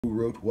Who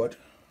wrote what?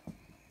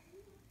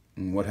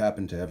 And what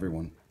happened to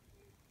everyone?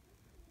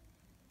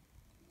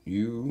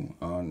 You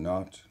are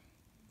not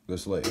the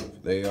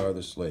slave. They are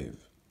the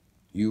slave.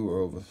 You are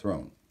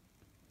overthrown.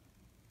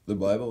 The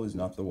Bible is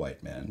not the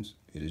white man's.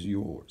 It is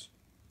yours.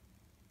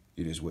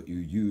 It is what you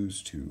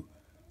use to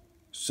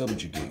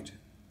subjugate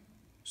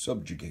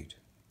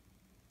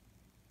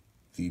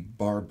the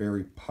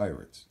barbary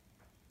pirates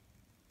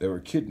that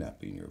were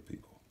kidnapping your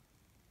people.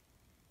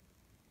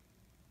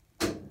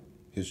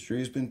 History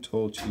has been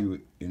told to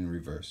you in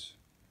reverse.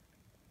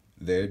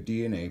 Their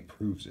DNA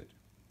proves it.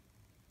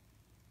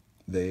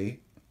 They,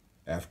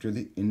 after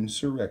the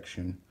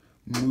insurrection,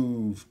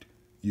 moved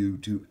you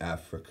to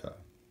Africa.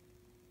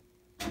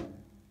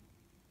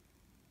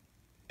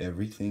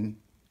 Everything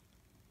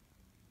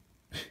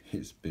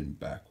has been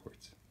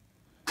backwards.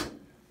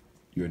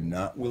 You're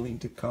not willing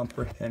to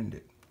comprehend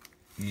it.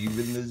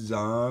 Even the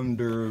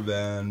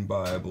Zondervan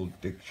Bible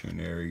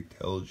Dictionary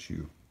tells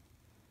you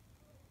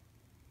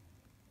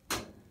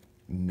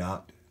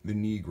not the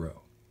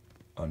Negro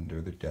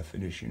under the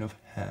definition of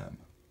Ham.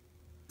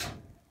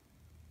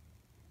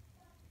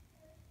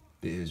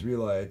 The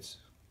Israelites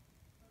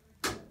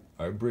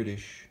are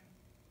British.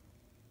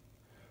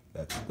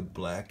 That's the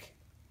Black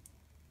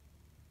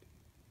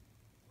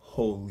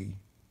Holy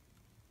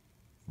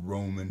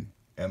Roman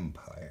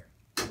Empire.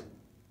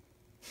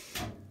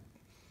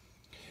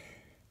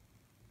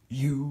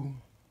 You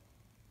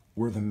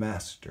were the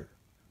master.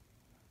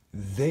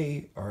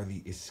 They are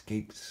the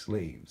escaped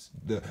slaves.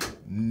 The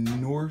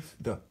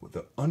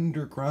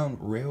Underground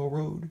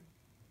Railroad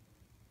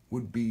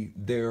would be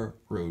their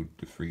road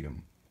to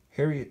freedom.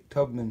 Harriet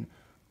Tubman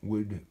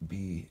would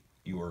be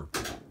your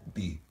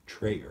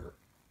betrayer.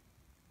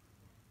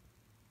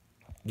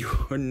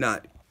 You're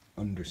not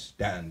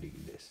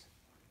understanding this.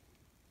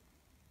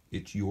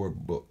 It's your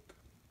book.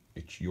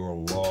 It's your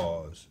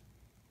laws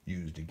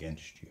used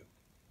against you.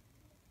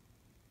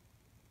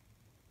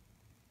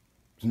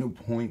 There's no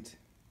point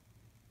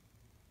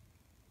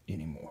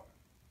anymore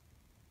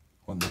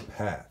on the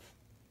path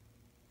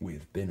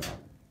we've been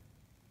on.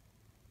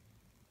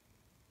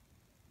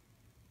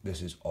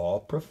 This is all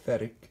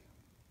prophetic.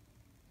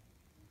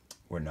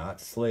 We're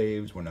not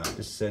slaves. We're not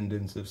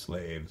descendants of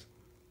slaves.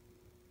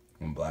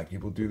 When black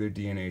people do their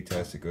DNA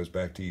test, it goes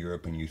back to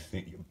Europe, and you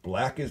think you're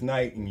black as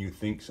night, and you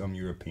think some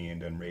European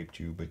done raped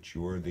you, but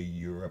you're the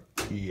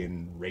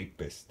European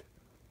rapist.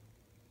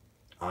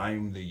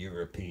 I'm the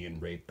European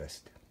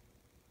rapist.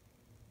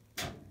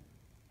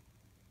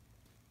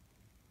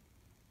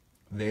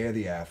 They're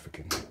the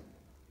African.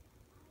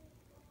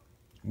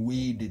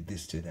 We did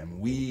this to them.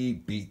 We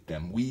beat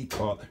them. We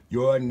called.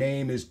 Your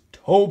name is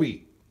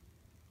Toby,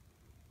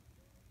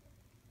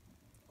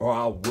 or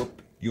I'll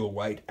whoop your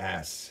white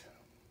ass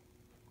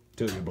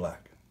till you're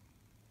black.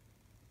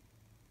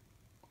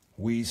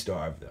 We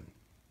starved them.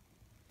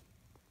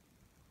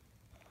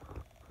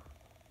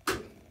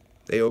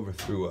 They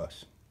overthrew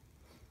us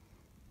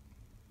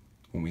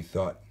when we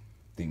thought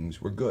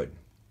things were good.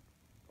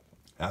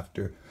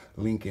 After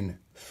Lincoln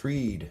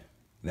freed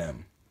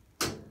them.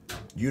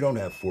 You don't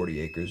have 40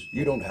 acres.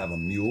 You don't have a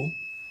mule.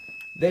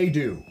 They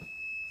do.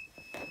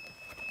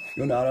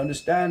 You're not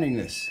understanding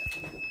this.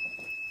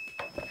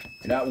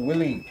 You're not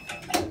willing.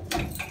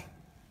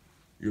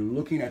 You're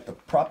looking at the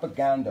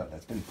propaganda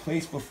that's been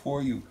placed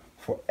before you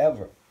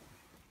forever.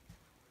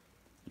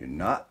 You're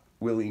not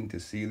willing to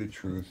see the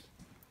truth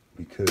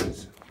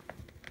because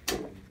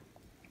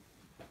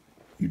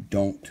you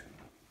don't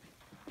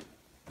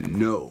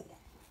know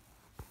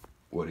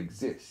what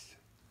exists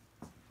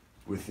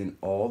within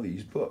all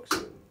these books.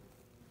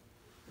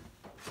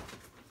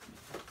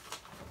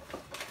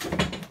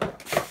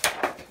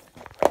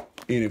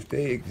 And if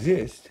they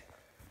exist,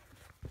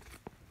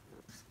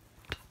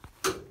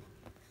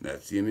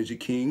 that's the image of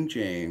King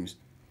James,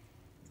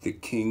 the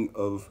king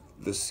of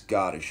the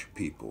Scottish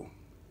people.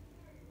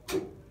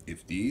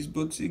 If these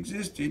books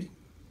existed,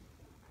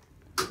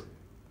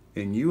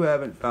 and you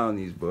haven't found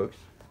these books,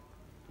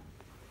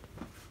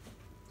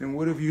 then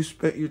what have you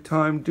spent your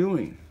time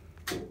doing?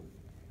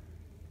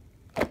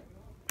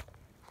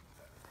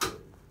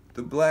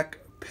 The Black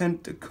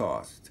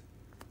Pentecost.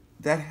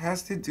 That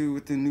has to do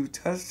with the New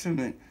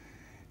Testament.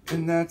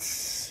 And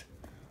that's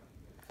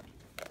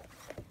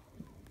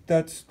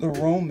the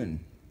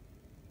Roman.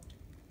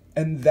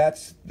 And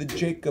that's the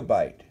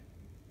Jacobite.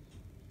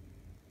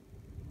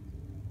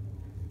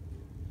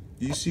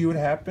 You see what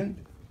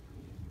happened?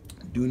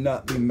 Do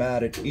not be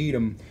mad at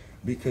Edom,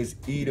 because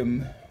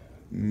Edom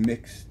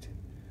mixed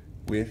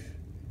with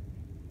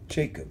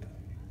Jacob.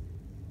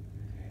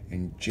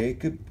 And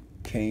Jacob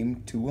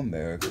came to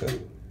America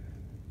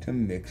to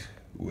mix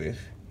with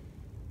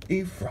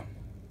Ephraim.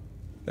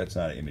 That's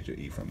not an image of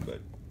Ephraim,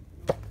 but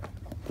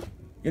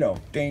you know,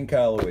 Dane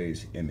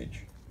Calloway's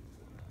image,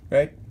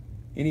 right?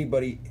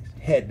 Anybody's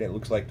head that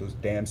looks like those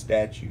damn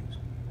statues.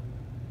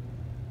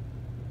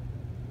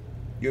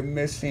 You're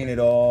missing it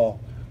all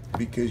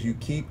because you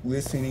keep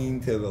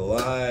listening to the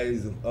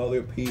lies of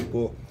other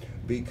people,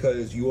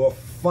 because you're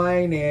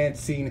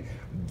financing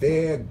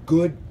their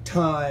good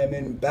time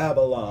in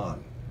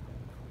Babylon.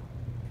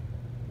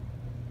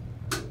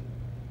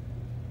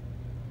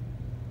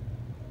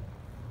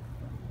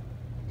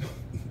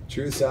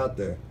 Truth's out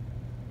there.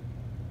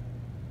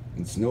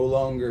 It's no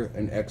longer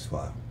an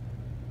X-File.